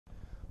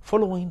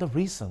Following the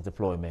recent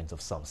deployment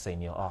of some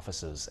senior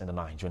officers in the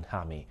Nigerian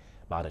Army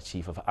by the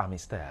Chief of Army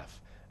Staff,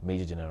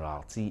 Major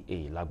General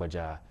T.A.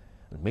 Lagbaja,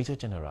 and Major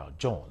General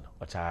John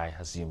Ochai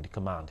assumed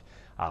command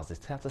as the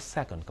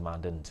 32nd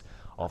Commandant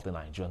of the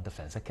Nigerian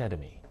Defense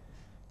Academy,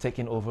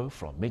 taking over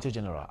from Major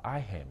General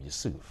I.M.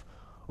 Yusuf,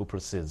 who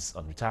proceeds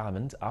on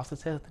retirement after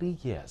 33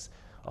 years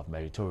of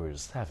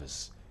meritorious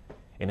service.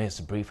 In his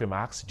brief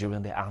remarks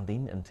during the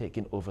handing and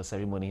taking over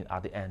ceremony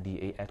at the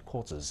NDA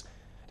headquarters,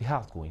 the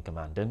outgoing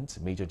Commandant,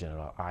 Major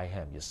General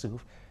I.M.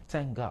 Yusuf,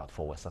 thanked God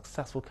for a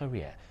successful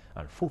career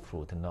and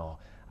fulfilled tenure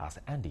as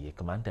NDA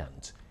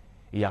Commandant.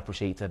 He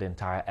appreciated the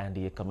entire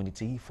NDA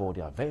community for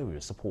their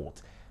various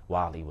support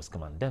while he was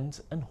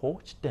Commandant and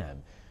urged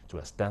them to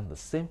extend the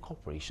same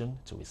cooperation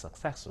to his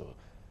successor.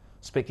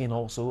 Speaking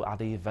also at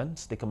the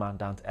event, the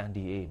Commandant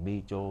NDA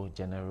Major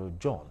General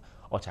John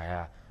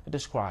Ochaya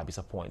described his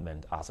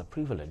appointment as a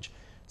privilege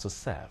to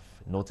serve,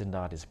 noting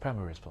that his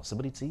primary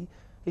responsibility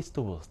is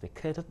towards the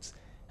cadets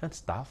and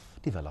staff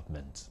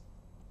development.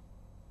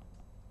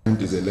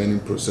 It is a learning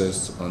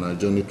process on our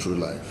journey through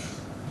life.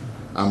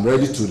 I'm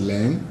ready to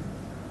learn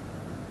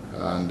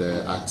and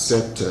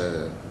accept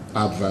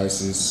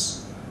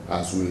advices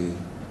as we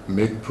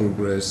make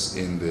progress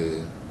in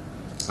the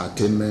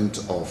attainment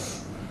of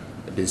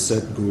the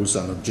set goals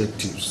and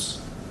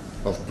objectives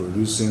of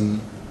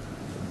producing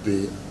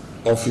the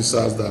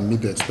officers that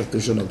meet the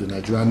expectation of the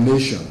Nigerian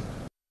nation.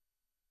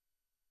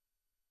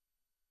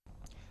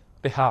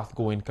 The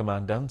outgoing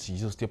Commandant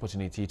used the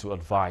opportunity to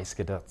advise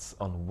cadets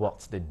on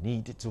what they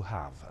need to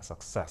have a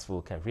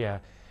successful career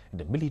in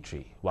the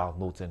military, while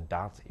noting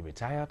that he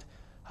retired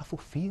a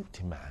fulfilled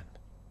man.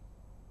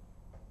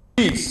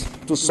 Keys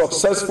to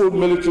successful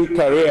military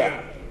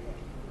career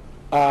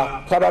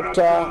are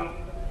character,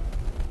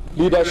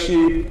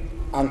 leadership,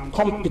 and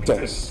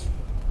competence.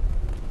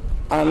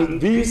 And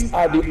these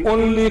are the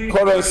only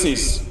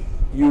currencies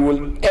you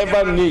will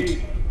ever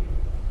need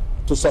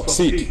to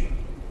succeed.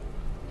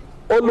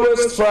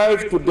 Always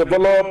strive to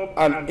develop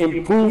and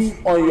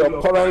improve on your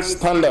current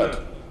standard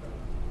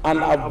and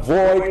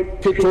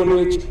avoid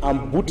patronage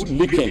and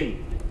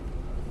bootlicking.